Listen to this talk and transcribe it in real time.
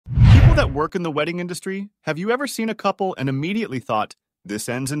that work in the wedding industry, have you ever seen a couple and immediately thought, this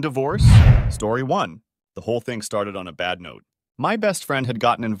ends in divorce? Story 1. The whole thing started on a bad note. My best friend had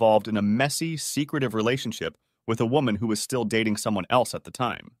gotten involved in a messy, secretive relationship with a woman who was still dating someone else at the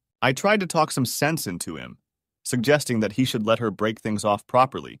time. I tried to talk some sense into him, suggesting that he should let her break things off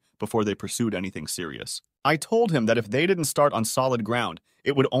properly before they pursued anything serious. I told him that if they didn't start on solid ground,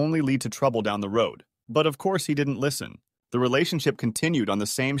 it would only lead to trouble down the road. But of course he didn't listen. The relationship continued on the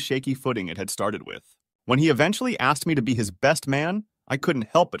same shaky footing it had started with. When he eventually asked me to be his best man, I couldn't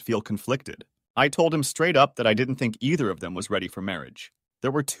help but feel conflicted. I told him straight up that I didn't think either of them was ready for marriage. There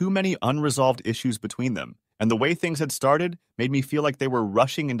were too many unresolved issues between them, and the way things had started made me feel like they were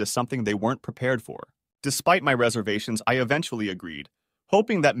rushing into something they weren't prepared for. Despite my reservations, I eventually agreed,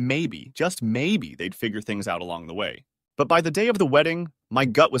 hoping that maybe, just maybe, they'd figure things out along the way. But by the day of the wedding, my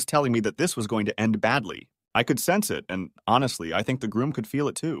gut was telling me that this was going to end badly. I could sense it, and honestly, I think the groom could feel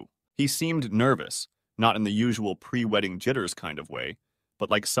it too. He seemed nervous, not in the usual pre-wedding jitters kind of way,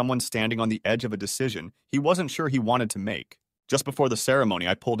 but like someone standing on the edge of a decision he wasn't sure he wanted to make. Just before the ceremony,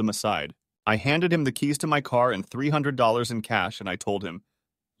 I pulled him aside. I handed him the keys to my car and $300 in cash, and I told him,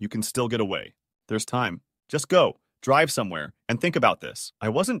 "You can still get away. There's time. Just go, drive somewhere, and think about this." I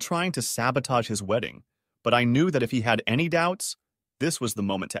wasn't trying to sabotage his wedding, but I knew that if he had any doubts, this was the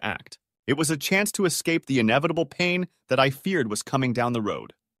moment to act. It was a chance to escape the inevitable pain that I feared was coming down the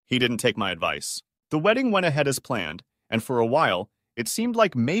road. He didn't take my advice. The wedding went ahead as planned, and for a while, it seemed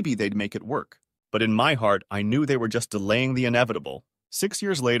like maybe they'd make it work. But in my heart, I knew they were just delaying the inevitable. 6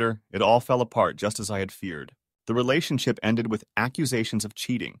 years later, it all fell apart just as I had feared. The relationship ended with accusations of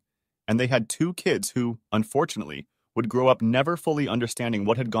cheating, and they had 2 kids who, unfortunately, would grow up never fully understanding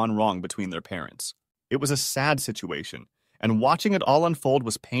what had gone wrong between their parents. It was a sad situation, and watching it all unfold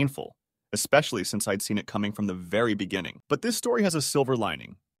was painful, especially since I'd seen it coming from the very beginning. But this story has a silver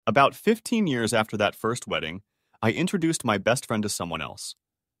lining. About 15 years after that first wedding, I introduced my best friend to someone else.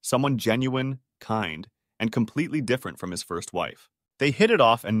 Someone genuine, kind, and completely different from his first wife. They hit it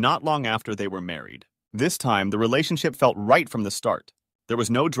off, and not long after they were married. This time, the relationship felt right from the start. There was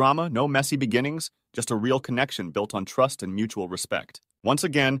no drama, no messy beginnings, just a real connection built on trust and mutual respect. Once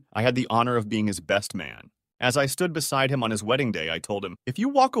again, I had the honor of being his best man. As I stood beside him on his wedding day, I told him, "If you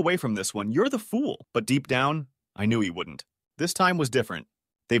walk away from this one, you're the fool." But deep down, I knew he wouldn't. This time was different.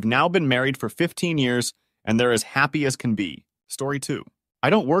 They've now been married for 15 years, and they're as happy as can be. Story 2. I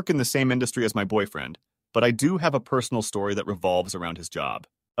don't work in the same industry as my boyfriend, but I do have a personal story that revolves around his job.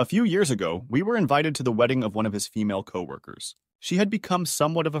 A few years ago, we were invited to the wedding of one of his female coworkers. She had become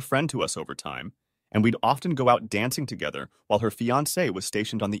somewhat of a friend to us over time, and we'd often go out dancing together while her fiancé was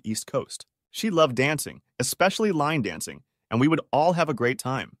stationed on the East Coast. She loved dancing, especially line dancing, and we would all have a great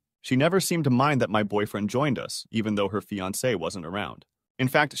time. She never seemed to mind that my boyfriend joined us, even though her fiancé wasn't around. In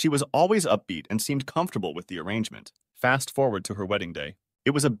fact, she was always upbeat and seemed comfortable with the arrangement. Fast forward to her wedding day.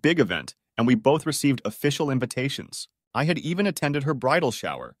 It was a big event, and we both received official invitations. I had even attended her bridal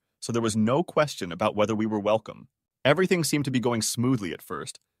shower, so there was no question about whether we were welcome. Everything seemed to be going smoothly at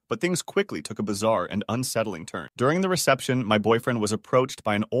first, but things quickly took a bizarre and unsettling turn. During the reception, my boyfriend was approached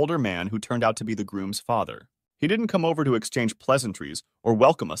by an older man who turned out to be the groom's father. He didn't come over to exchange pleasantries or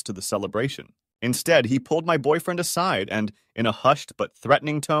welcome us to the celebration. Instead, he pulled my boyfriend aside and, in a hushed but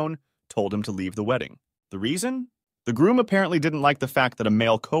threatening tone, told him to leave the wedding. The reason? The groom apparently didn't like the fact that a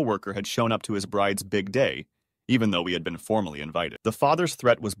male coworker had shown up to his bride's big day, even though we had been formally invited. The father's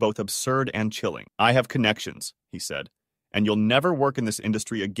threat was both absurd and chilling. "I have connections," he said, "and you'll never work in this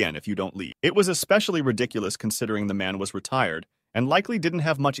industry again if you don't leave." It was especially ridiculous considering the man was retired and likely didn't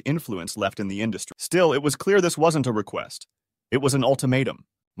have much influence left in the industry. Still, it was clear this wasn't a request. It was an ultimatum.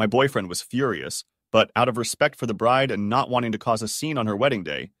 My boyfriend was furious, but out of respect for the bride and not wanting to cause a scene on her wedding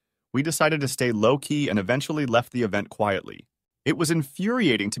day, we decided to stay low-key and eventually left the event quietly. It was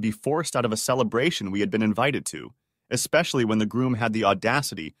infuriating to be forced out of a celebration we had been invited to, especially when the groom had the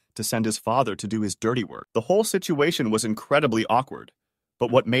audacity to send his father to do his dirty work. The whole situation was incredibly awkward,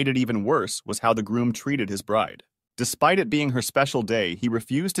 but what made it even worse was how the groom treated his bride. Despite it being her special day, he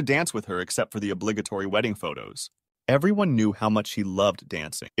refused to dance with her except for the obligatory wedding photos. Everyone knew how much she loved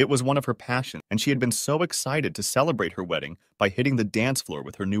dancing. It was one of her passions, and she had been so excited to celebrate her wedding by hitting the dance floor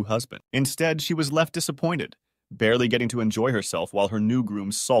with her new husband. Instead, she was left disappointed, barely getting to enjoy herself while her new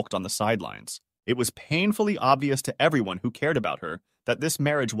groom sulked on the sidelines. It was painfully obvious to everyone who cared about her that this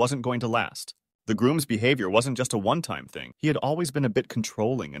marriage wasn't going to last. The groom's behavior wasn't just a one-time thing. He had always been a bit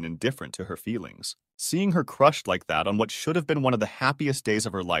controlling and indifferent to her feelings. Seeing her crushed like that on what should have been one of the happiest days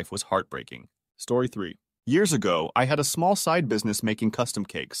of her life was heartbreaking. Story 3. Years ago, I had a small side business making custom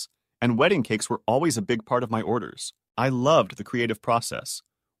cakes, and wedding cakes were always a big part of my orders. I loved the creative process,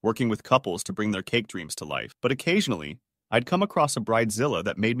 working with couples to bring their cake dreams to life. But occasionally, I'd come across a bridezilla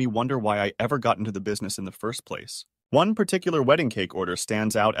that made me wonder why I ever got into the business in the first place. One particular wedding cake order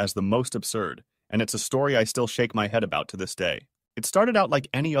stands out as the most absurd, and it's a story I still shake my head about to this day. It started out like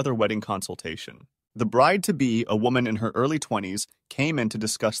any other wedding consultation. The bride-to-be, a woman in her early 20s, came in to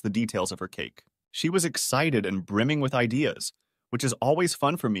discuss the details of her cake. She was excited and brimming with ideas, which is always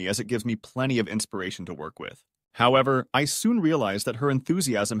fun for me as it gives me plenty of inspiration to work with. However, I soon realized that her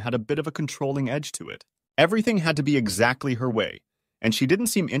enthusiasm had a bit of a controlling edge to it. Everything had to be exactly her way, and she didn't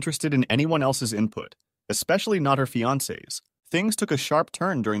seem interested in anyone else's input, especially not her fiancé's. Things took a sharp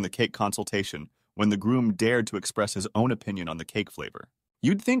turn during the cake consultation when the groom dared to express his own opinion on the cake flavor.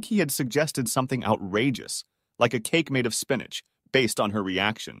 You'd think he had suggested something outrageous, like a cake made of spinach, based on her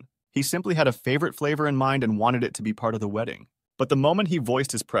reaction. He simply had a favorite flavor in mind and wanted it to be part of the wedding. But the moment he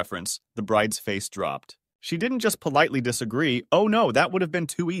voiced his preference, the bride's face dropped. She didn't just politely disagree, "Oh no, that would have been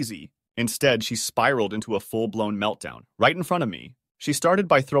too easy." Instead, she spiraled into a full-blown meltdown, right in front of me. She started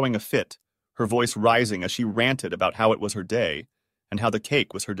by throwing a fit, her voice rising as she ranted about how it was her day, and how the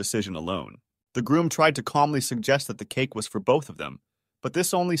cake was her decision alone. The groom tried to calmly suggest that the cake was for both of them, but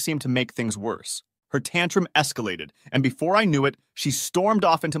this only seemed to make things worse. Her tantrum escalated, and before I knew it, she stormed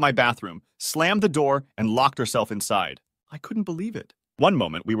off into my bathroom, slammed the door, and locked herself inside. I couldn't believe it. One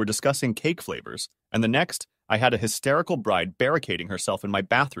moment, we were discussing cake flavors, and the next, I had a hysterical bride barricading herself in my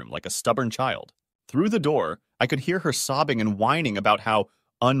bathroom like a stubborn child. Through the door, I could hear her sobbing and whining about how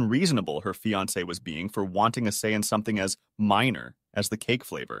unreasonable her fiancé was being for wanting a say in something as minor as the cake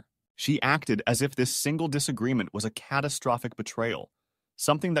flavor. She acted as if this single disagreement was a catastrophic betrayal,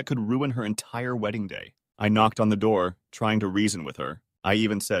 something that could ruin her entire wedding day. I knocked on the door, trying to reason with her. I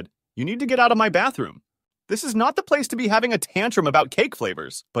even said, "You need to get out of my bathroom. This is not the place to be having a tantrum about cake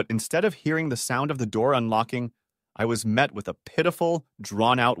flavors." But instead of hearing the sound of the door unlocking, I was met with a pitiful,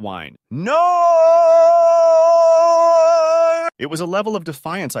 drawn-out whine. "No!" It was a level of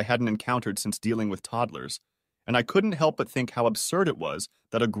defiance I hadn't encountered since dealing with toddlers, and I couldn't help but think how absurd it was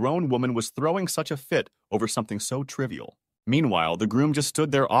that a grown woman was throwing such a fit over something so trivial. Meanwhile, the groom just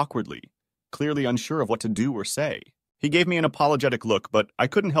stood there awkwardly, clearly unsure of what to do or say. He gave me an apologetic look, but I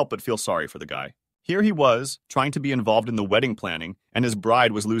couldn't help but feel sorry for the guy. Here he was, trying to be involved in the wedding planning, and his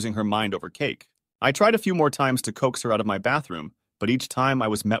bride was losing her mind over cake. I tried a few more times to coax her out of my bathroom, but each time I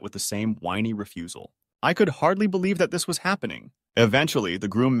was met with the same whiny refusal. I could hardly believe that this was happening. Eventually, the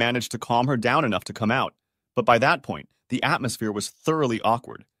groom managed to calm her down enough to come out, but by that point, the atmosphere was thoroughly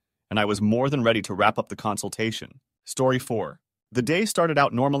awkward, and I was more than ready to wrap up the consultation. Story 4. The day started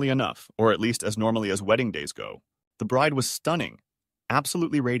out normally enough, or at least as normally as wedding days go. The bride was stunning,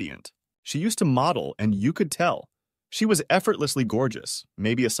 absolutely radiant. She used to model, and you could tell. She was effortlessly gorgeous,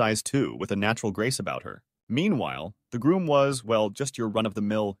 maybe a size 2, with a natural grace about her. Meanwhile, the groom was, well, just your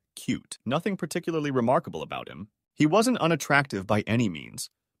run-of-the-mill cute. Nothing particularly remarkable about him. He wasn't unattractive by any means,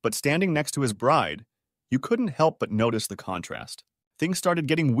 but standing next to his bride, you couldn't help but notice the contrast. Things started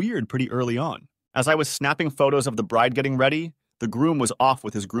getting weird pretty early on. As I was snapping photos of the bride getting ready, the groom was off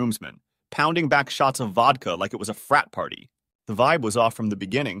with his groomsmen, pounding back shots of vodka like it was a frat party. The vibe was off from the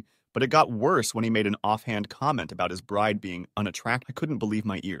beginning, but it got worse when he made an offhand comment about his bride being unattractive. I couldn't believe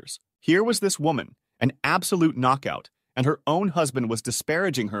my ears. Here was this woman, an absolute knockout, and her own husband was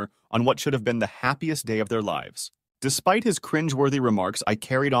disparaging her on what should have been the happiest day of their lives. Despite his cringeworthy remarks, I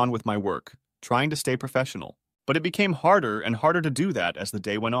carried on with my work, trying to stay professional. But it became harder and harder to do that as the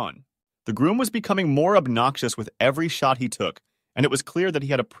day went on. The groom was becoming more obnoxious with every shot he took, and it was clear that he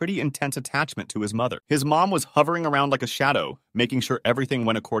had a pretty intense attachment to his mother. His mom was hovering around like a shadow, making sure everything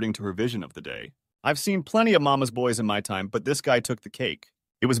went according to her vision of the day. I've seen plenty of mama's boys in my time, but this guy took the cake.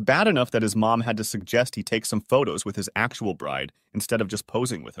 It was bad enough that his mom had to suggest he take some photos with his actual bride instead of just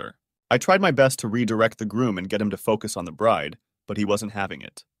posing with her. I tried my best to redirect the groom and get him to focus on the bride, but he wasn't having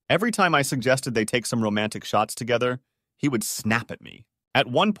it. Every time I suggested they take some romantic shots together, he would snap at me. At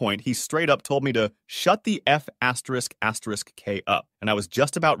one point, he straight up told me to shut the F***K up, and I was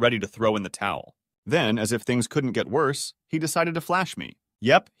just about ready to throw in the towel. Then, as if things couldn't get worse, he decided to flash me.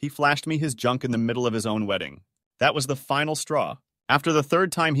 Yep, he flashed me his junk in the middle of his own wedding. That was the final straw. After the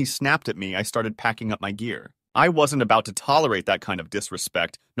third time he snapped at me, I started packing up my gear. I wasn't about to tolerate that kind of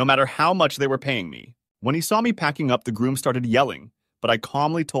disrespect, no matter how much they were paying me. When he saw me packing up, the groom started yelling, but I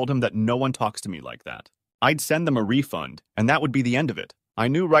calmly told him that no one talks to me like that. I'd send them a refund, and that would be the end of it. I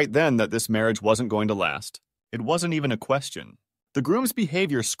knew right then that this marriage wasn't going to last. It wasn't even a question. The groom's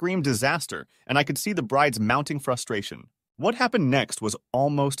behavior screamed disaster, and I could see the bride's mounting frustration. What happened next was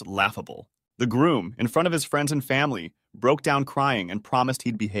almost laughable. The groom, in front of his friends and family, broke down crying and promised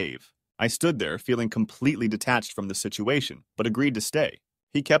he'd behave. I stood there, feeling completely detached from the situation, but agreed to stay.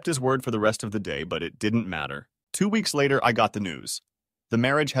 He kept his word for the rest of the day, but it didn't matter. 2 weeks later, I got the news. The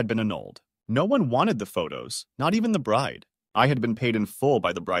marriage had been annulled. No one wanted the photos, not even the bride. I had been paid in full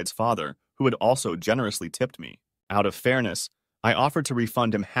by the bride's father, who had also generously tipped me. Out of fairness, I offered to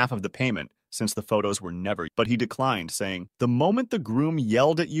refund him half of the payment since the photos were never, but he declined, saying, "The moment the groom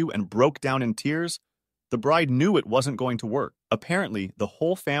yelled at you and broke down in tears, the bride knew it wasn't going to work." Apparently, the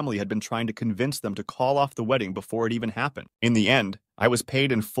whole family had been trying to convince them to call off the wedding before it even happened. In the end, I was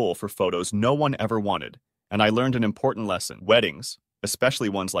paid in full for photos no one ever wanted, and I learned an important lesson. Weddings, especially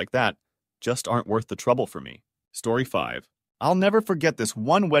ones like that, just aren't worth the trouble for me. Story 5. I'll never forget this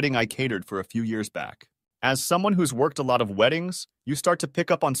one wedding I catered for a few years back. As someone who's worked a lot of weddings, you start to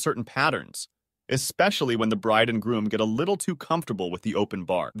pick up on certain patterns, especially when the bride and groom get a little too comfortable with the open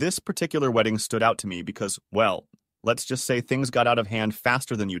bar. This particular wedding stood out to me because, well, let's just say things got out of hand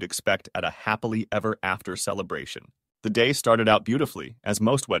faster than you'd expect at a happily ever after celebration. The day started out beautifully, as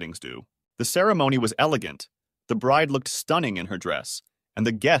most weddings do. The ceremony was elegant. The bride looked stunning in her dress, and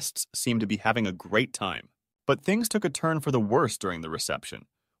the guests seemed to be having a great time. But things took a turn for the worse during the reception,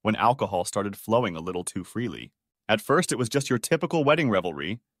 when alcohol started flowing a little too freely. At first, it was just your typical wedding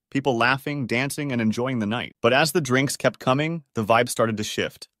revelry, people laughing, dancing, and enjoying the night. But as the drinks kept coming, the vibe started to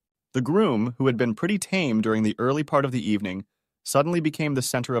shift. The groom, who had been pretty tame during the early part of the evening, suddenly became the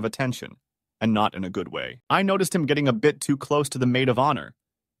center of attention, and not in a good way. I noticed him getting a bit too close to the maid of honor,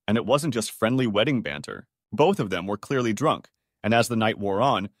 and it wasn't just friendly wedding banter. Both of them were clearly drunk, and as the night wore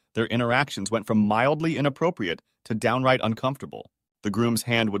on, their interactions went from mildly inappropriate to downright uncomfortable. The groom's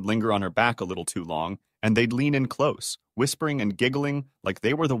hand would linger on her back a little too long, and they'd lean in close, whispering and giggling like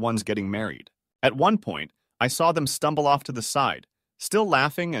they were the ones getting married. At one point, I saw them stumble off to the side, still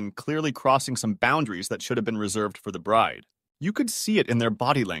laughing and clearly crossing some boundaries that should have been reserved for the bride. You could see it in their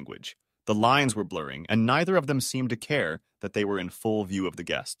body language. The lines were blurring, and neither of them seemed to care that they were in full view of the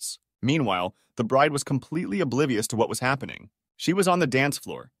guests. Meanwhile, the bride was completely oblivious to what was happening. She was on the dance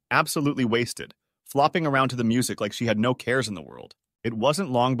floor, absolutely wasted, flopping around to the music like she had no cares in the world. It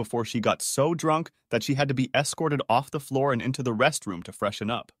wasn't long before she got so drunk that she had to be escorted off the floor and into the restroom to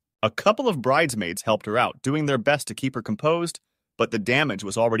freshen up. A couple of bridesmaids helped her out, doing their best to keep her composed, but the damage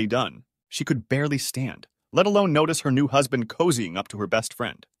was already done. She could barely stand, let alone notice her new husband cozying up to her best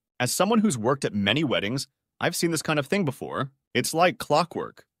friend. As someone who's worked at many weddings, I've seen this kind of thing before. It's like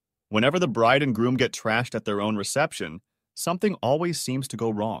clockwork. Whenever the bride and groom get trashed at their own reception, something always seems to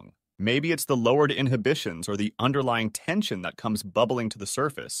go wrong. Maybe it's the lowered inhibitions or the underlying tension that comes bubbling to the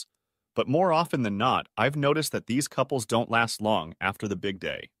surface. But more often than not, I've noticed that these couples don't last long after the big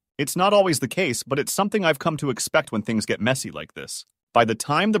day. It's not always the case, but it's something I've come to expect when things get messy like this. By the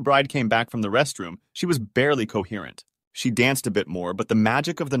time the bride came back from the restroom, she was barely coherent. She danced a bit more, but the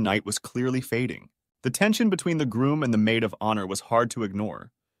magic of the night was clearly fading. The tension between the groom and the maid of honor was hard to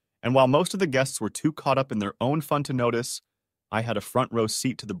ignore. And while most of the guests were too caught up in their own fun to notice, I had a front row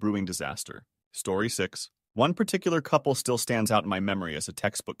seat to the brewing disaster. Story 6. One particular couple still stands out in my memory as a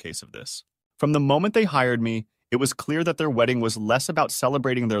textbook case of this. From the moment they hired me, it was clear that their wedding was less about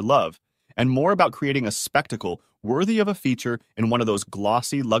celebrating their love and more about creating a spectacle worthy of a feature in one of those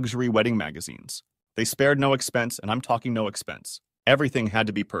glossy luxury wedding magazines. They spared no expense, and I'm talking no expense. Everything had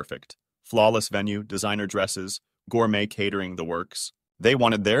to be perfect. Flawless venue, designer dresses, gourmet catering, the works. They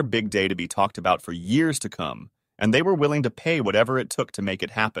wanted their big day to be talked about for years to come, and they were willing to pay whatever it took to make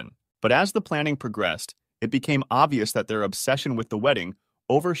it happen. But as the planning progressed, it became obvious that their obsession with the wedding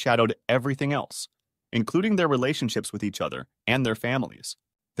overshadowed everything else, including their relationships with each other and their families.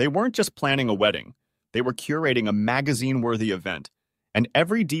 They weren't just planning a wedding, they were curating a magazine-worthy event, and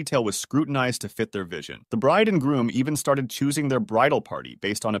every detail was scrutinized to fit their vision. The bride and groom even started choosing their bridal party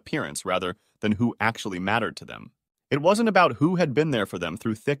based on appearance rather than who actually mattered to them. It wasn't about who had been there for them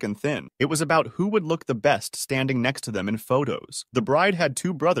through thick and thin. It was about who would look the best standing next to them in photos. The bride had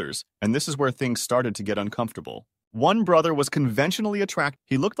 2 brothers, and this is where things started to get uncomfortable. One brother was conventionally attractive.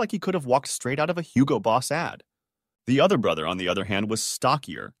 He looked like he could have walked straight out of a Hugo Boss ad. The other brother, on the other hand, was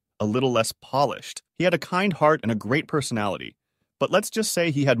stockier, a little less polished. He had a kind heart and a great personality, but let's just say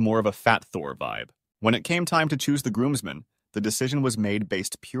he had more of a Fat Thor vibe. When it came time to choose the groomsmen, the decision was made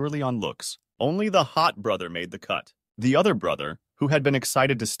based purely on looks. Only the hot brother made the cut. The other brother, who had been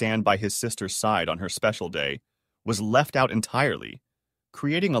excited to stand by his sister's side on her special day, was left out entirely,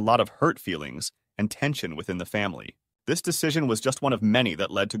 creating a lot of hurt feelings and tension within the family. This decision was just one of many that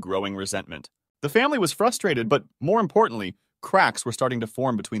led to growing resentment. The family was frustrated, but more importantly, cracks were starting to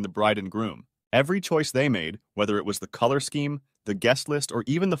form between the bride and groom. Every choice they made, whether it was the color scheme, the guest list, or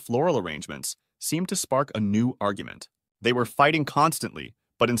even the floral arrangements, seemed to spark a new argument. They were fighting constantly,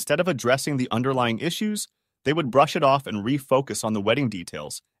 but instead of addressing the underlying issues, They would brush it off and refocus on the wedding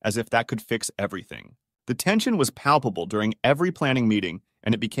details, as if that could fix everything. The tension was palpable during every planning meeting,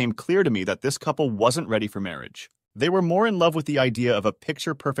 and it became clear to me that this couple wasn't ready for marriage. They were more in love with the idea of a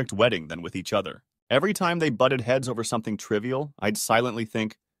picture-perfect wedding than with each other. Every time they butted heads over something trivial, I'd silently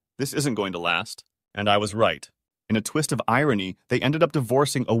think, this isn't going to last. And I was right. In a twist of irony, they ended up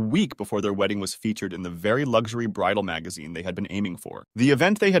divorcing a week before their wedding was featured in the very luxury bridal magazine they had been aiming for. The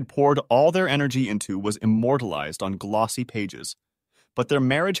event they had poured all their energy into was immortalized on glossy pages. But their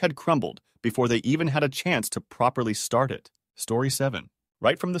marriage had crumbled before they even had a chance to properly start it. Story 7.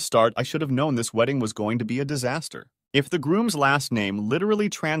 Right from the start, I should have known this wedding was going to be a disaster. If the groom's last name, literally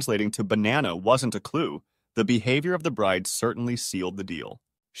translating to banana, wasn't a clue, the behavior of the bride certainly sealed the deal.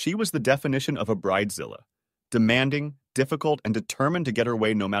 She was the definition of a bridezilla. Demanding, difficult, and determined to get her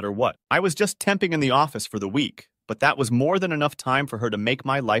way no matter what. I was just temping in the office for the week, but that was more than enough time for her to make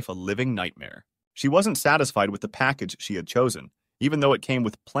my life a living nightmare. She wasn't satisfied with the package she had chosen, even though it came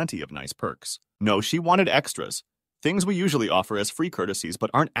with plenty of nice perks. No, she wanted extras, things we usually offer as free courtesies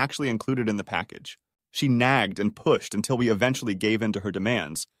but aren't actually included in the package. She nagged and pushed until we eventually gave in to her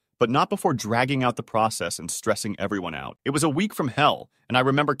demands, but not before dragging out the process and stressing everyone out. It was a week from hell, and I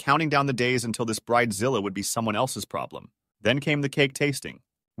remember counting down the days until this bridezilla would be someone else's problem. Then came the cake tasting.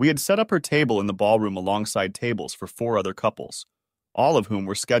 We had set up her table in the ballroom alongside tables for 4 other couples, all of whom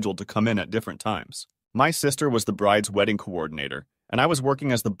were scheduled to come in at different times. My sister was the bride's wedding coordinator, and I was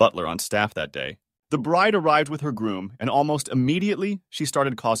working as the butler on staff that day. The bride arrived with her groom, and almost immediately, she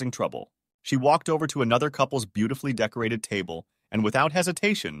started causing trouble. She walked over to another couple's beautifully decorated table and without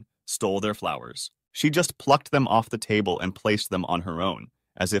hesitation, stole their flowers. She just plucked them off the table and placed them on her own,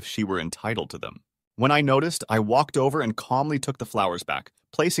 as if she were entitled to them. When I noticed, I walked over and calmly took the flowers back,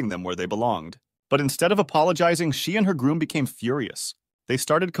 placing them where they belonged. But instead of apologizing, she and her groom became furious. They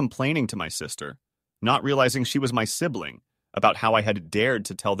started complaining to my sister, not realizing she was my sibling, about how I had dared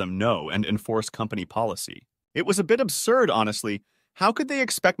to tell them no and enforce company policy. It was a bit absurd, honestly. How could they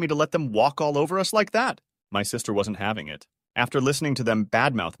expect me to let them walk all over us like that? My sister wasn't having it. After listening to them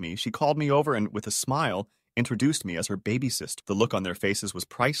badmouth me, she called me over and, with a smile, introduced me as her baby sister. The look on their faces was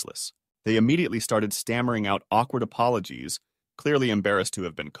priceless. They immediately started stammering out awkward apologies, clearly embarrassed to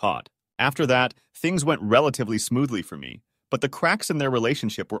have been caught. After that, things went relatively smoothly for me, but the cracks in their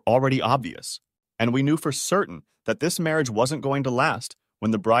relationship were already obvious. And we knew for certain that this marriage wasn't going to last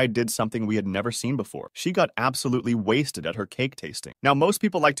when the bride did something we had never seen before. She got absolutely wasted at her cake tasting. Now, most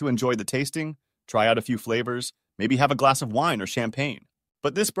people like to enjoy the tasting, try out a few flavors, maybe have a glass of wine or champagne.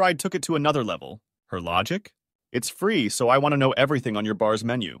 But this bride took it to another level. Her logic? It's free, so I want to know everything on your bar's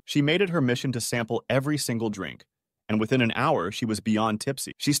menu. She made it her mission to sample every single drink, and within an hour, she was beyond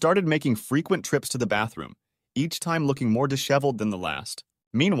tipsy. She started making frequent trips to the bathroom, each time looking more disheveled than the last.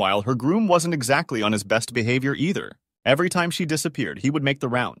 Meanwhile, her groom wasn't exactly on his best behavior either. Every time she disappeared, he would make the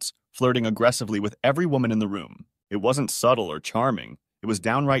rounds, flirting aggressively with every woman in the room. It wasn't subtle or charming. It was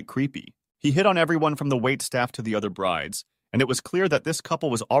downright creepy. He hit on everyone from the waitstaff to the other brides, and it was clear that this couple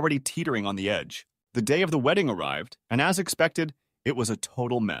was already teetering on the edge. The day of the wedding arrived, and as expected, it was a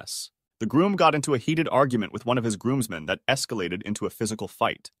total mess. The groom got into a heated argument with one of his groomsmen that escalated into a physical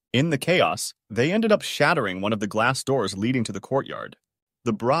fight. In the chaos, they ended up shattering one of the glass doors leading to the courtyard.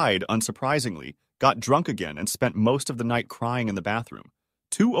 The bride, unsurprisingly, got drunk again and spent most of the night crying in the bathroom,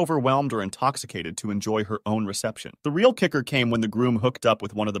 too overwhelmed or intoxicated to enjoy her own reception. The real kicker came when the groom hooked up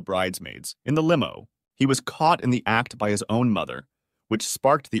with one of the bridesmaids in the limo. He was caught in the act by his own mother, which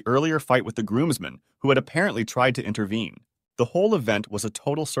sparked the earlier fight with the groomsmen, who had apparently tried to intervene. The whole event was a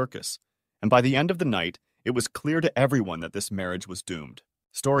total circus, and by the end of the night, it was clear to everyone that this marriage was doomed.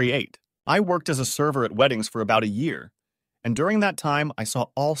 Story 8. I worked as a server at weddings for about a year, and during that time, I saw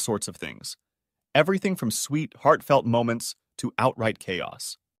all sorts of things. Everything from sweet, heartfelt moments to outright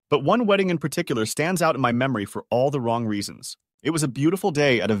chaos. But one wedding in particular stands out in my memory for all the wrong reasons. It was a beautiful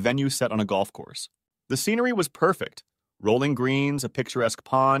day at a venue set on a golf course. The scenery was perfect. Rolling greens, a picturesque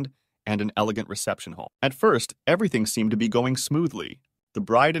pond, and an elegant reception hall. At first, everything seemed to be going smoothly. The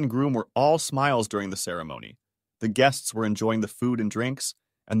bride and groom were all smiles during the ceremony. The guests were enjoying the food and drinks,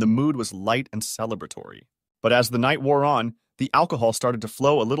 and the mood was light and celebratory. But as the night wore on, the alcohol started to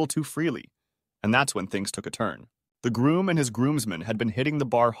flow a little too freely, and that's when things took a turn. The groom and his groomsmen had been hitting the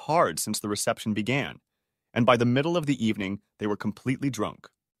bar hard since the reception began, and by the middle of the evening, they were completely drunk.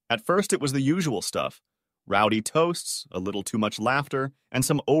 At first, it was the usual stuff: rowdy toasts, a little too much laughter, and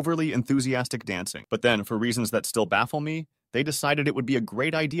some overly enthusiastic dancing. But then, for reasons that still baffle me, they decided it would be a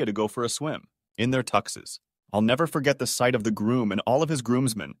great idea to go for a swim, in their tuxes. I'll never forget the sight of the groom and all of his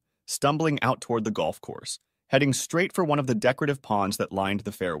groomsmen stumbling out toward the golf course, heading straight for one of the decorative ponds that lined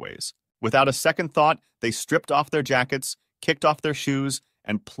the fairways. Without a second thought, they stripped off their jackets, kicked off their shoes,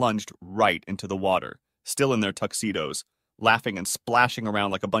 and plunged right into the water, still in their tuxedos, laughing and splashing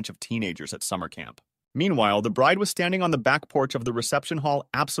around like a bunch of teenagers at summer camp. Meanwhile, the bride was standing on the back porch of the reception hall,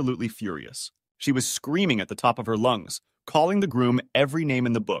 absolutely furious. She was screaming at the top of her lungs, calling the groom every name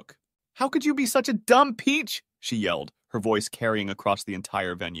in the book. "How could you be such a dumb peach?" she yelled, her voice carrying across the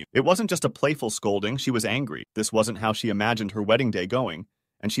entire venue. It wasn't just a playful scolding, she was angry. This wasn't how she imagined her wedding day going,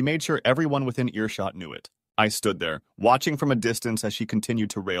 and she made sure everyone within earshot knew it. I stood there, watching from a distance as she continued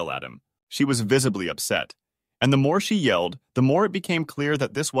to rail at him. She was visibly upset, and the more she yelled, the more it became clear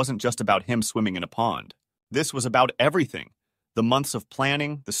that this wasn't just about him swimming in a pond. This was about everything. The months of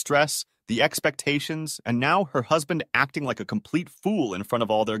planning, the stress, the expectations, and now her husband acting like a complete fool in front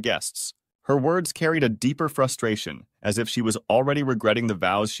of all their guests. Her words carried a deeper frustration, as if she was already regretting the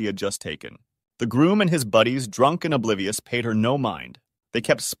vows she had just taken. The groom and his buddies, drunk and oblivious, paid her no mind. They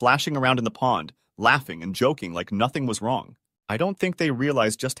kept splashing around in the pond, laughing and joking like nothing was wrong. I don't think they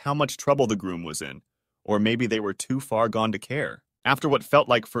realized just how much trouble the groom was in, or maybe they were too far gone to care. After what felt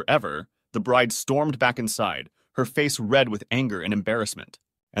like forever, the bride stormed back inside, her face red with anger and embarrassment.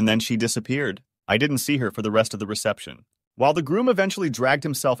 And then she disappeared. I didn't see her for the rest of the reception. While the groom eventually dragged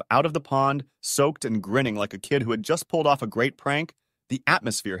himself out of the pond, soaked and grinning like a kid who had just pulled off a great prank, the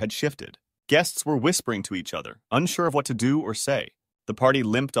atmosphere had shifted. Guests were whispering to each other, unsure of what to do or say. The party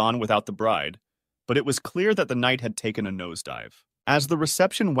limped on without the bride, but it was clear that the night had taken a nosedive. As the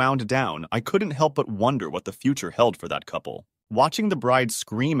reception wound down, I couldn't help but wonder what the future held for that couple. Watching the bride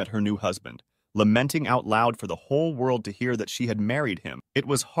scream at her new husband, lamenting out loud for the whole world to hear that she had married him, it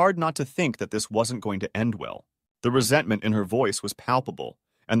was hard not to think that this wasn't going to end well. The resentment in her voice was palpable,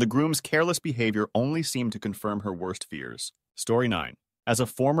 and the groom's careless behavior only seemed to confirm her worst fears. Story 9. As a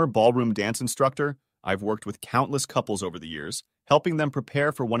former ballroom dance instructor, I've worked with countless couples over the years, helping them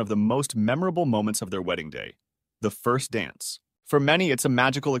prepare for one of the most memorable moments of their wedding day, the first dance. For many, it's a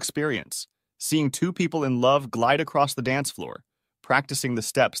magical experience, seeing two people in love glide across the dance floor, practicing the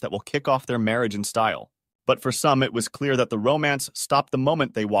steps that will kick off their marriage in style. But for some, it was clear that the romance stopped the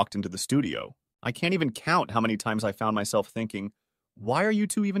moment they walked into the studio. I can't even count how many times I found myself thinking, why are you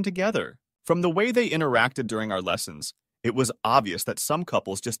two even together? From the way they interacted during our lessons, it was obvious that some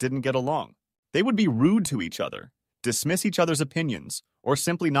couples just didn't get along. They would be rude to each other, dismiss each other's opinions, or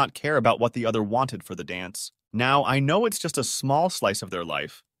simply not care about what the other wanted for the dance. Now, I know it's just a small slice of their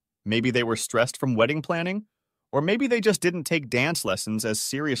life. Maybe they were stressed from wedding planning, or maybe they just didn't take dance lessons as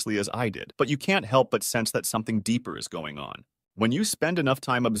seriously as I did. But you can't help but sense that something deeper is going on. When you spend enough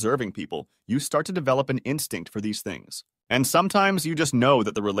time observing people, you start to develop an instinct for these things. And sometimes you just know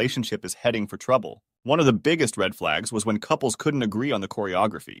that the relationship is heading for trouble. One of the biggest red flags was when couples couldn't agree on the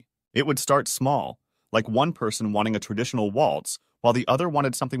choreography. It would start small, like one person wanting a traditional waltz, while the other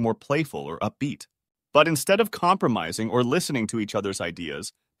wanted something more playful or upbeat. But instead of compromising or listening to each other's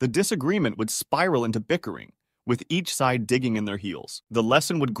ideas, the disagreement would spiral into bickering, with each side digging in their heels. The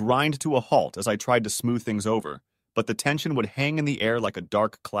lesson would grind to a halt as I tried to smooth things over, but the tension would hang in the air like a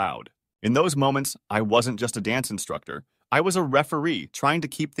dark cloud. In those moments, I wasn't just a dance instructor. I was a referee trying to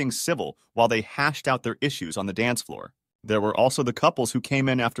keep things civil while they hashed out their issues on the dance floor. There were also the couples who came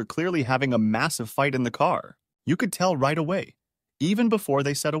in after clearly having a massive fight in the car. You could tell right away, even before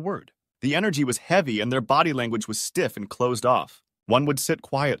they said a word. The energy was heavy and their body language was stiff and closed off. One would sit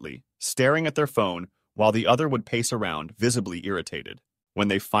quietly, staring at their phone, while the other would pace around, visibly irritated. When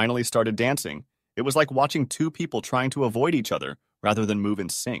they finally started dancing, it was like watching two people trying to avoid each other rather than move in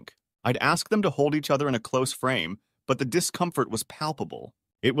sync. I'd ask them to hold each other in a close frame, but the discomfort was palpable.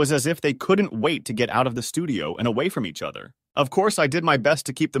 It was as if they couldn't wait to get out of the studio and away from each other. Of course, I did my best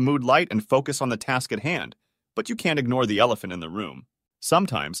to keep the mood light and focus on the task at hand, but you can't ignore the elephant in the room.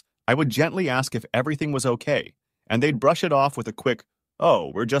 Sometimes, I would gently ask if everything was okay, and they'd brush it off with a quick,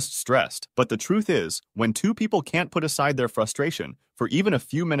 "Oh, we're just stressed." But the truth is, when two people can't put aside their frustration for even a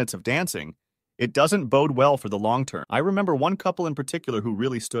few minutes of dancing, it doesn't bode well for the long term. I remember one couple in particular who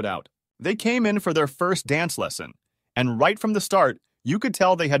really stood out. They came in for their first dance lesson, and right from the start, you could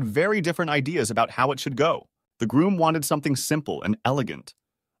tell they had very different ideas about how it should go. The groom wanted something simple and elegant,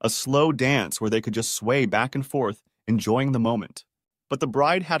 a slow dance where they could just sway back and forth, enjoying the moment. But the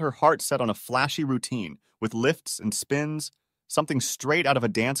bride had her heart set on a flashy routine with lifts and spins, something straight out of a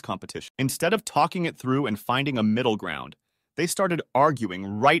dance competition. Instead of talking it through and finding a middle ground, they started arguing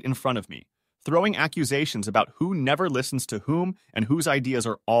right in front of me, throwing accusations about who never listens to whom and whose ideas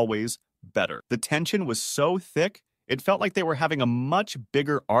are always better. The tension was so thick, it felt like they were having a much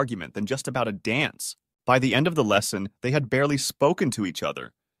bigger argument than just about a dance. By the end of the lesson, they had barely spoken to each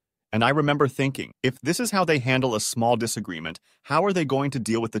other, And I remember thinking, if this is how they handle a small disagreement, how are they going to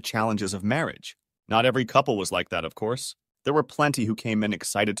deal with the challenges of marriage? Not every couple was like that, of course. There were plenty who came in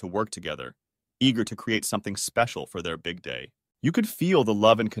excited to work together, eager to create something special for their big day. You could feel the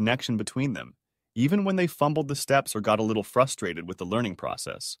love and connection between them, even when they fumbled the steps or got a little frustrated with the learning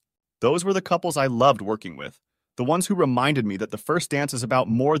process. Those were the couples I loved working with, the ones who reminded me that the first dance is about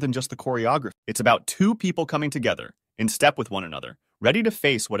more than just the choreography. It's about two people coming together, in step with one another, ready to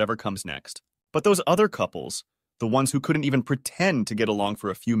face whatever comes next. But those other couples, the ones who couldn't even pretend to get along for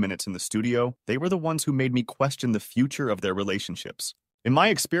a few minutes in the studio, they were the ones who made me question the future of their relationships. In my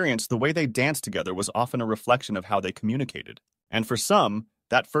experience, the way they danced together was often a reflection of how they communicated. And for some,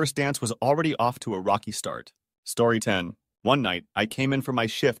 that first dance was already off to a rocky start. Story 10. One night, I came in for my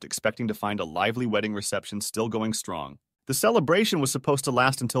shift expecting to find a lively wedding reception still going strong. The celebration was supposed to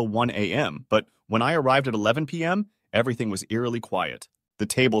last until 1 a.m., but when I arrived at 11 p.m., everything was eerily quiet. The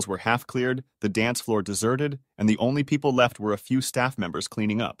tables were half cleared, the dance floor deserted, and the only people left were a few staff members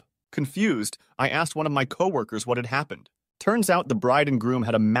cleaning up. Confused, I asked one of my coworkers what had happened. Turns out the bride and groom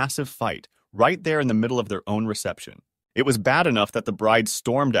had a massive fight right there in the middle of their own reception. It was bad enough that the bride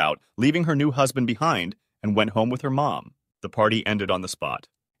stormed out, leaving her new husband behind, and went home with her mom. The party ended on the spot.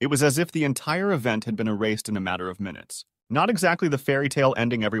 It was as if the entire event had been erased in a matter of minutes. Not exactly the fairy tale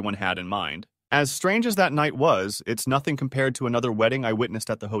ending everyone had in mind. As strange as that night was, it's nothing compared to another wedding I witnessed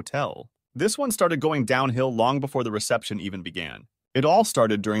at the hotel. This one started going downhill long before the reception even began. It all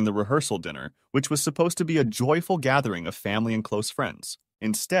started during the rehearsal dinner, which was supposed to be a joyful gathering of family and close friends.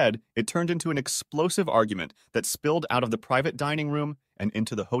 Instead, it turned into an explosive argument that spilled out of the private dining room and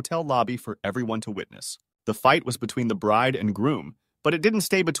into the hotel lobby for everyone to witness. The fight was between the bride and groom, but it didn't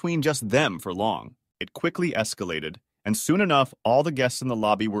stay between just them for long. It quickly escalated, and soon enough, all the guests in the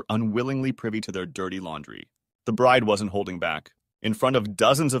lobby were unwillingly privy to their dirty laundry. The bride wasn't holding back. In front of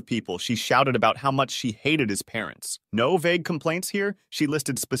dozens of people, she shouted about how much she hated his parents. No vague complaints here, she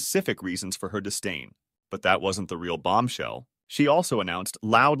listed specific reasons for her disdain. But that wasn't the real bombshell. She also announced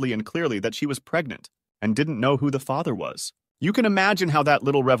loudly and clearly that she was pregnant and didn't know who the father was. You can imagine how that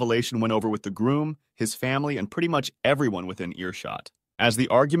little revelation went over with the groom, his family, and pretty much everyone within earshot. As the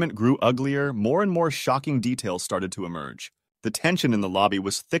argument grew uglier, more and more shocking details started to emerge. The tension in the lobby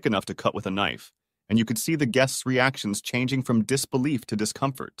was thick enough to cut with a knife, and you could see the guests' reactions changing from disbelief to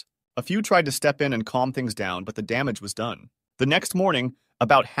discomfort. A few tried to step in and calm things down, but the damage was done. The next morning,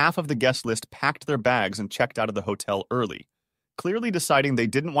 about half of the guest list packed their bags and checked out of the hotel early, clearly deciding they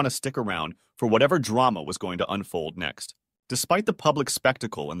didn't want to stick around for whatever drama was going to unfold next. Despite the public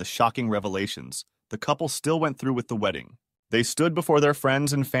spectacle and the shocking revelations, the couple still went through with the wedding. They stood before their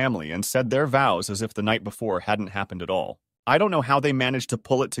friends and family and said their vows as if the night before hadn't happened at all. I don't know how they managed to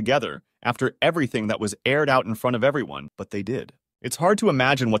pull it together after everything that was aired out in front of everyone, but they did. It's hard to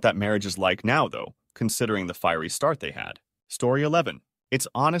imagine what that marriage is like now, though, considering the fiery start they had. Story 11. It's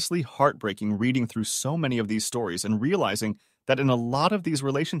honestly heartbreaking reading through so many of these stories and realizing that in a lot of these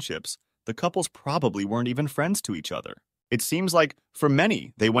relationships, the couples probably weren't even friends to each other. It seems like, for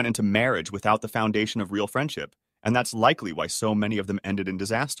many, they went into marriage without the foundation of real friendship, and that's likely why so many of them ended in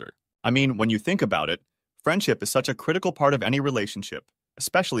disaster. I mean, when you think about it, friendship is such a critical part of any relationship,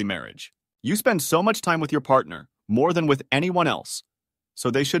 especially marriage. You spend so much time with your partner, more than with anyone else.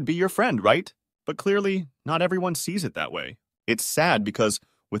 So they should be your friend, right? But clearly, not everyone sees it that way. It's sad because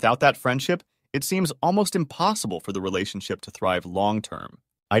without that friendship, it seems almost impossible for the relationship to thrive long-term.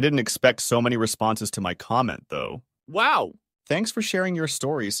 I didn't expect so many responses to my comment, though. Wow! Thanks for sharing your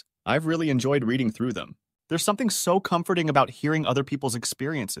stories. I've really enjoyed reading through them. There's something so comforting about hearing other people's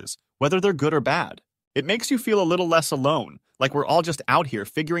experiences, whether they're good or bad. It makes you feel a little less alone, like we're all just out here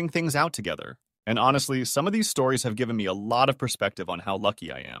figuring things out together. And honestly, some of these stories have given me a lot of perspective on how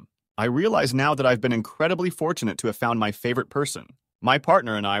lucky I am. I realize now that I've been incredibly fortunate to have found my favorite person. My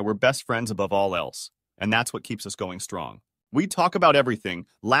partner and I were best friends above all else, and that's what keeps us going strong. We talk about everything,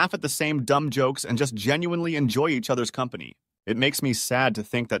 laugh at the same dumb jokes, and just genuinely enjoy each other's company. It makes me sad to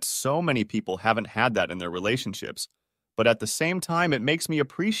think that so many people haven't had that in their relationships, but at the same time, it makes me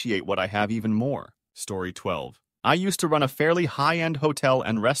appreciate what I have even more. Story 12. I used to run a fairly high-end hotel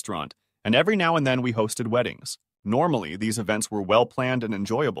and restaurant, and every now and then we hosted weddings. Normally, these events were well-planned and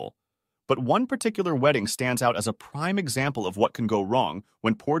enjoyable, but one particular wedding stands out as a prime example of what can go wrong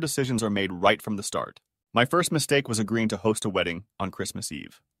when poor decisions are made right from the start. My first mistake was agreeing to host a wedding on Christmas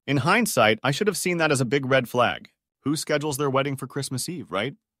Eve. In hindsight, I should have seen that as a big red flag. Who schedules their wedding for Christmas Eve,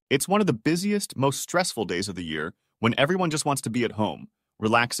 right? It's one of the busiest, most stressful days of the year when everyone just wants to be at home,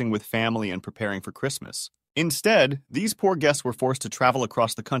 relaxing with family and preparing for Christmas. Instead, these poor guests were forced to travel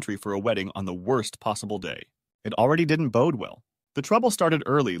across the country for a wedding on the worst possible day. It already didn't bode well. The trouble started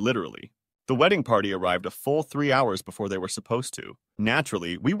early, literally. The wedding party arrived a full 3 hours before they were supposed to.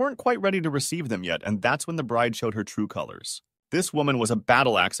 Naturally, we weren't quite ready to receive them yet, and that's when the bride showed her true colors. This woman was a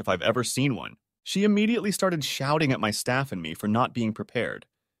battle axe if I've ever seen one. She immediately started shouting at my staff and me for not being prepared,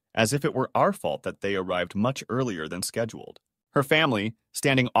 as if it were our fault that they arrived much earlier than scheduled. Her family,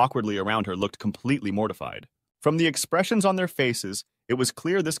 standing awkwardly around her, looked completely mortified. From the expressions on their faces, it was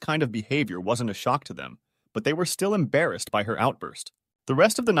clear this kind of behavior wasn't a shock to them, but they were still embarrassed by her outburst. The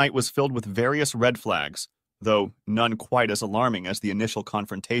rest of the night was filled with various red flags, though none quite as alarming as the initial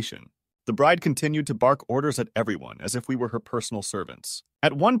confrontation. The bride continued to bark orders at everyone as if we were her personal servants.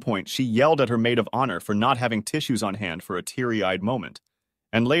 At one point, she yelled at her maid of honor for not having tissues on hand for a teary-eyed moment,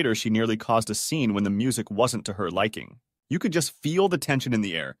 and later she nearly caused a scene when the music wasn't to her liking. You could just feel the tension in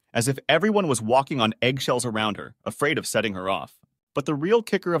the air, as if everyone was walking on eggshells around her, afraid of setting her off. But the real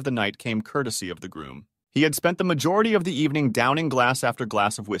kicker of the night came courtesy of the groom. He had spent the majority of the evening downing glass after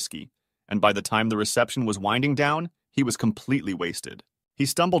glass of whiskey, and by the time the reception was winding down, he was completely wasted. He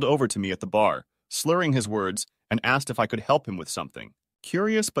stumbled over to me at the bar, slurring his words, and asked if I could help him with something.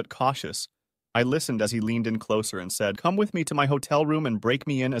 Curious but cautious, I listened as he leaned in closer and said, "Come with me to my hotel room and break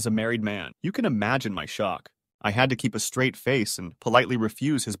me in as a married man." You can imagine my shock. I had to keep a straight face and politely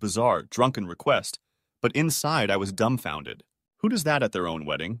refuse his bizarre, drunken request, but inside I was dumbfounded. Who does that at their own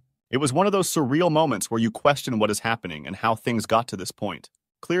wedding? It was one of those surreal moments where you question what is happening and how things got to this point.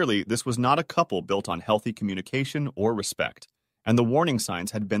 Clearly, this was not a couple built on healthy communication or respect, and the warning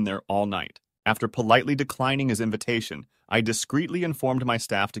signs had been there all night. After politely declining his invitation, I discreetly informed my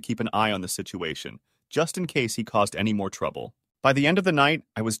staff to keep an eye on the situation, just in case he caused any more trouble. By the end of the night,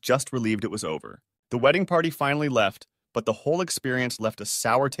 I was just relieved it was over. The wedding party finally left, but the whole experience left a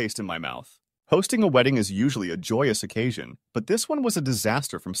sour taste in my mouth. Hosting a wedding is usually a joyous occasion, but this one was a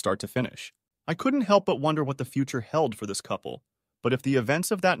disaster from start to finish. I couldn't help but wonder what the future held for this couple, but if the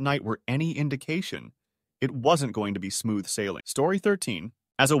events of that night were any indication, it wasn't going to be smooth sailing. Story 13.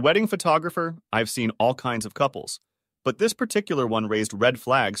 As a wedding photographer, I've seen all kinds of couples, but this particular one raised red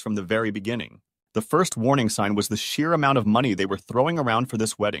flags from the very beginning. The first warning sign was the sheer amount of money they were throwing around for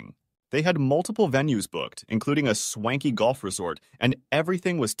this wedding. They had multiple venues booked, including a swanky golf resort, and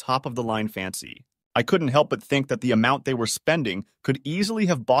everything was top-of-the-line fancy. I couldn't help but think that the amount they were spending could easily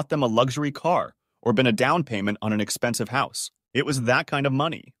have bought them a luxury car or been a down payment on an expensive house. It was that kind of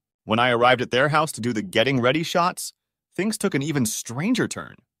money. When I arrived at their house to do the getting ready shots, things took an even stranger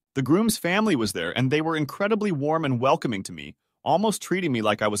turn. The groom's family was there, and they were incredibly warm and welcoming to me, almost treating me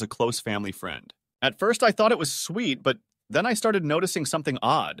like I was a close family friend. At first, I thought it was sweet, but then I started noticing something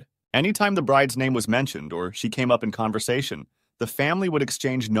odd. Anytime the bride's name was mentioned or she came up in conversation, the family would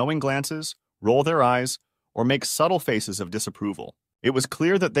exchange knowing glances, roll their eyes, or make subtle faces of disapproval. It was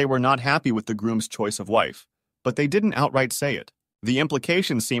clear that they were not happy with the groom's choice of wife, but they didn't outright say it. The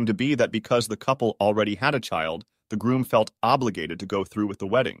implication seemed to be that because the couple already had a child, the groom felt obligated to go through with the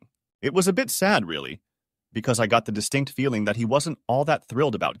wedding. It was a bit sad, really, because I got the distinct feeling that he wasn't all that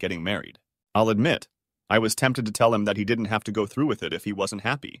thrilled about getting married. I'll admit, I was tempted to tell him that he didn't have to go through with it if he wasn't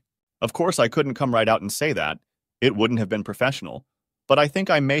happy. Of course, I couldn't come right out and say that. It wouldn't have been professional, but I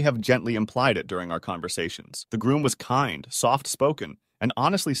think I may have gently implied it during our conversations. The groom was kind, soft-spoken, and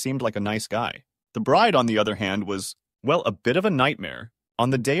honestly seemed like a nice guy. The bride, on the other hand, was, well, a bit of a nightmare.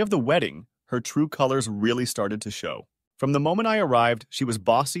 On the day of the wedding, her true colors really started to show. From the moment I arrived, she was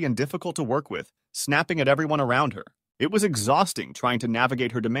bossy and difficult to work with, snapping at everyone around her. It was exhausting trying to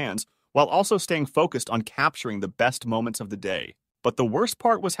navigate her demands while also staying focused on capturing the best moments of the day. But the worst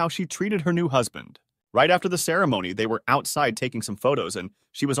part was how she treated her new husband. Right after the ceremony, they were outside taking some photos, and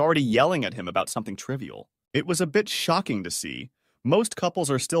she was already yelling at him about something trivial. It was a bit shocking to see. Most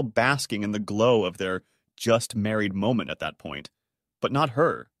couples are still basking in the glow of their just-married moment at that point. But not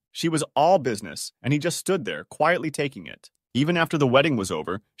her. She was all business, and he just stood there, quietly taking it. Even after the wedding was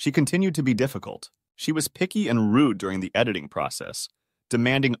over, she continued to be difficult. She was picky and rude during the editing process,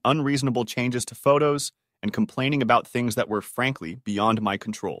 demanding unreasonable changes to photos, and complaining about things that were, frankly, beyond my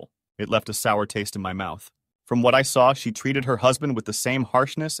control. It left a sour taste in my mouth. From what I saw, she treated her husband with the same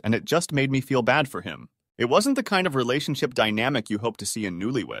harshness, and it just made me feel bad for him. It wasn't the kind of relationship dynamic you hope to see in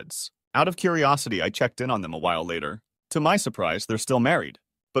newlyweds. Out of curiosity, I checked in on them a while later. To my surprise, they're still married.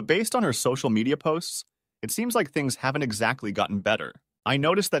 But based on her social media posts, it seems like things haven't exactly gotten better. I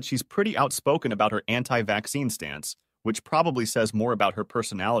noticed that she's pretty outspoken about her anti-vaccine stance, which probably says more about her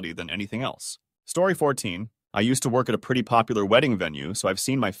personality than anything else. Story 14. I used to work at a pretty popular wedding venue, so I've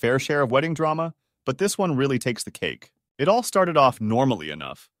seen my fair share of wedding drama, but this one really takes the cake. It all started off normally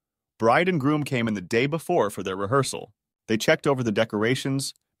enough. Bride and groom came in the day before for their rehearsal. They checked over the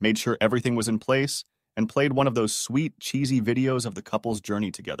decorations, made sure everything was in place, and played one of those sweet, cheesy videos of the couple's journey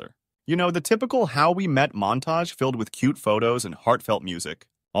together. You know, the typical how we met montage filled with cute photos and heartfelt music.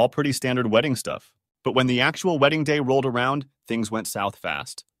 All pretty standard wedding stuff. But when the actual wedding day rolled around, things went south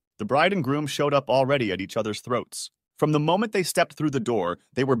fast. The bride and groom showed up already at each other's throats. From the moment they stepped through the door,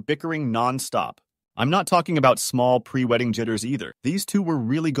 they were bickering non-stop. I'm not talking about small pre-wedding jitters either. These two were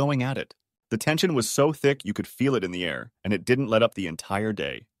really going at it. The tension was so thick you could feel it in the air, and it didn't let up the entire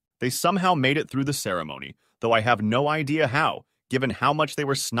day. They somehow made it through the ceremony, though I have no idea how, given how much they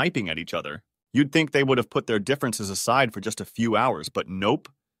were sniping at each other. You'd think they would have put their differences aside for just a few hours, but nope.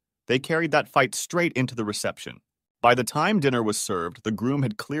 They carried that fight straight into the reception. By the time dinner was served, the groom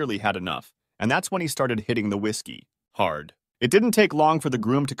had clearly had enough, and that's when he started hitting the whiskey. Hard. It didn't take long for the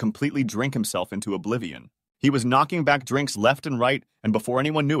groom to completely drink himself into oblivion. He was knocking back drinks left and right, and before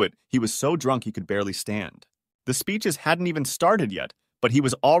anyone knew it, he was so drunk he could barely stand. The speeches hadn't even started yet, but he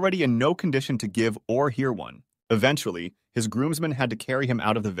was already in no condition to give or hear one. Eventually, his groomsmen had to carry him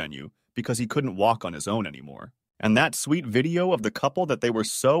out of the venue because he couldn't walk on his own anymore. And that sweet video of the couple that they were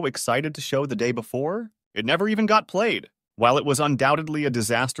so excited to show the day before, it never even got played. While it was undoubtedly a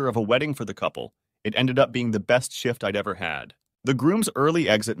disaster of a wedding for the couple, it ended up being the best shift I'd ever had. The groom's early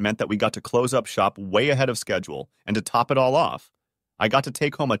exit meant that we got to close up shop way ahead of schedule, and to top it all off, I got to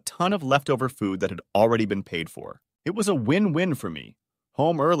take home a ton of leftover food that had already been paid for. It was a win-win for me.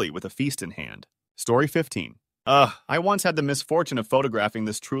 Home early with a feast in hand. Story 15. I once had the misfortune of photographing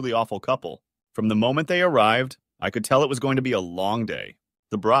this truly awful couple. From the moment they arrived, I could tell it was going to be a long day.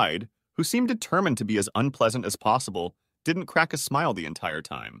 The bride, who seemed determined to be as unpleasant as possible, didn't crack a smile the entire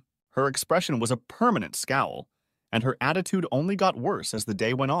time. Her expression was a permanent scowl, and her attitude only got worse as the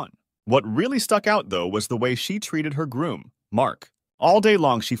day went on. What really stuck out, though, was the way she treated her groom, Mark. All day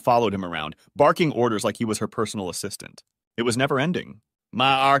long she followed him around, barking orders like he was her personal assistant. It was never ending.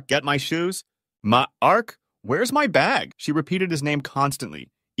 "Mark, get my shoes." "Mark, where's my bag?" She repeated his name constantly,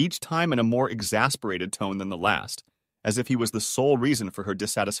 each time in a more exasperated tone than the last, as if he was the sole reason for her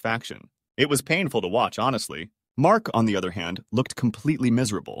dissatisfaction. It was painful to watch, honestly. Mark, on the other hand, looked completely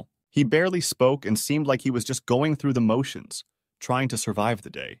miserable. He barely spoke and seemed like he was just going through the motions, trying to survive the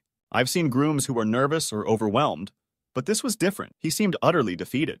day. I've seen grooms who were nervous or overwhelmed, but this was different. He seemed utterly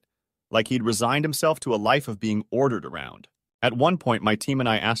defeated, like he'd resigned himself to a life of being ordered around. At one point, my team and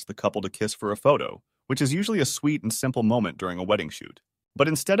I asked the couple to kiss for a photo, which is usually a sweet and simple moment during a wedding shoot. But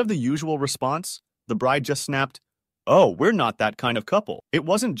instead of the usual response, the bride just snapped, "Oh, we're not that kind of couple." It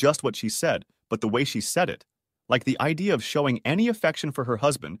wasn't just what she said, but the way she said it. Like the idea of showing any affection for her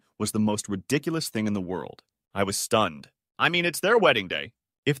husband was the most ridiculous thing in the world. I was stunned. I mean, it's their wedding day.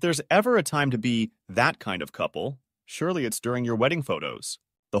 If there's ever a time to be that kind of couple, surely it's during your wedding photos.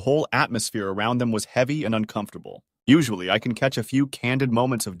 The whole atmosphere around them was heavy and uncomfortable. Usually, I can catch a few candid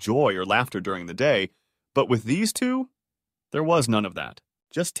moments of joy or laughter during the day, but with these two, there was none of that.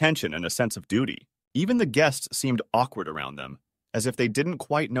 Just tension and a sense of duty. Even the guests seemed awkward around them, as if they didn't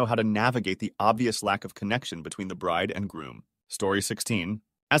quite know how to navigate the obvious lack of connection between the bride and groom. Story 16.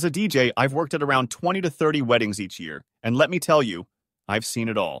 As a DJ, I've worked at around 20 to 30 weddings each year, and let me tell you, I've seen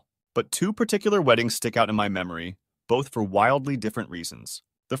it all. But two particular weddings stick out in my memory, both for wildly different reasons.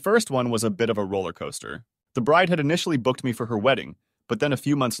 The first one was a bit of a roller coaster. The bride had initially booked me for her wedding, but then a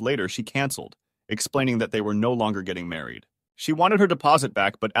few months later she canceled, explaining that they were no longer getting married. She wanted her deposit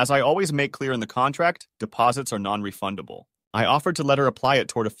back, but as I always make clear in the contract, deposits are non-refundable. I offered to let her apply it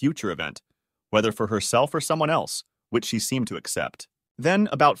toward a future event, whether for herself or someone else, which she seemed to accept. Then,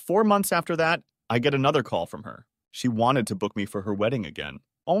 about 4 months after that, I get another call from her. She wanted to book me for her wedding again,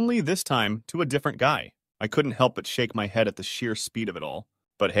 only this time to a different guy. I couldn't help but shake my head at the sheer speed of it all.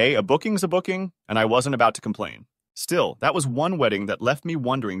 But hey, a booking's a booking, and I wasn't about to complain. Still, that was one wedding that left me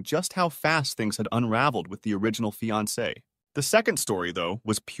wondering just how fast things had unraveled with the original fiancé. The second story, though,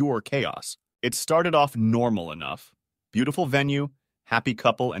 was pure chaos. It started off normal enough. Beautiful venue, happy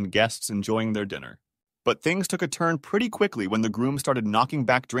couple, and guests enjoying their dinner. But things took a turn pretty quickly when the groom started knocking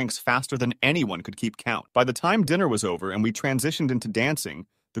back drinks faster than anyone could keep count. By the time dinner was over and we transitioned into dancing,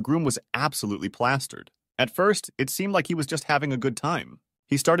 the groom was absolutely plastered. At first, it seemed like he was just having a good time.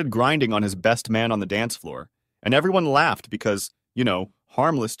 He started grinding on his best man on the dance floor, and everyone laughed because,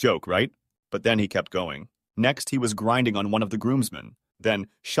 harmless joke, right? But then he kept going. Next, he was grinding on one of the groomsmen, then,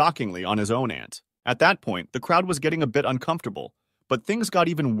 shockingly, on his own aunt. At that point, the crowd was getting a bit uncomfortable, but things got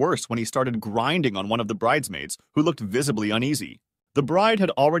even worse when he started grinding on one of the bridesmaids, who looked visibly uneasy. The bride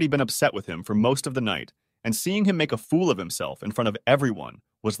had already been upset with him for most of the night, and seeing him make a fool of himself in front of everyone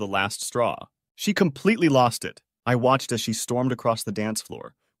was the last straw. She completely lost it. I watched as she stormed across the dance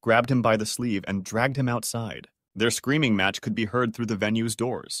floor, grabbed him by the sleeve, and dragged him outside. Their screaming match could be heard through the venue's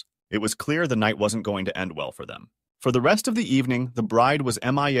doors. It was clear the night wasn't going to end well for them. For the rest of the evening, the bride was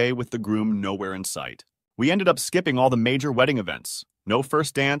MIA with the groom nowhere in sight. We ended up skipping all the major wedding events. No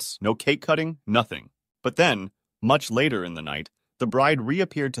first dance, no cake cutting, nothing. But then, much later in the night, the bride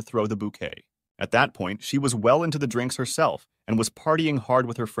reappeared to throw the bouquet. At that point, she was well into the drinks herself and was partying hard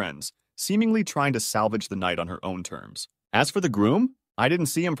with her friends, seemingly trying to salvage the night on her own terms. As for the groom, I didn't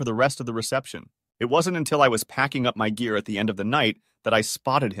see him for the rest of the reception. It wasn't until I was packing up my gear at the end of the night that I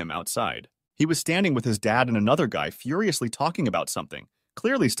spotted him outside. He was standing with his dad and another guy furiously talking about something,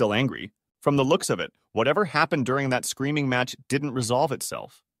 clearly still angry. From the looks of it, whatever happened during that screaming match didn't resolve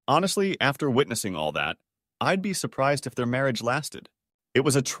itself. Honestly, after witnessing all that, I'd be surprised if their marriage lasted. It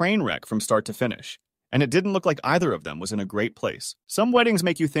was a train wreck from start to finish, and it didn't look like either of them was in a great place. Some weddings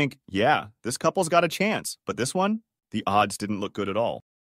make you think, yeah, this couple's got a chance, but this one, the odds didn't look good at all.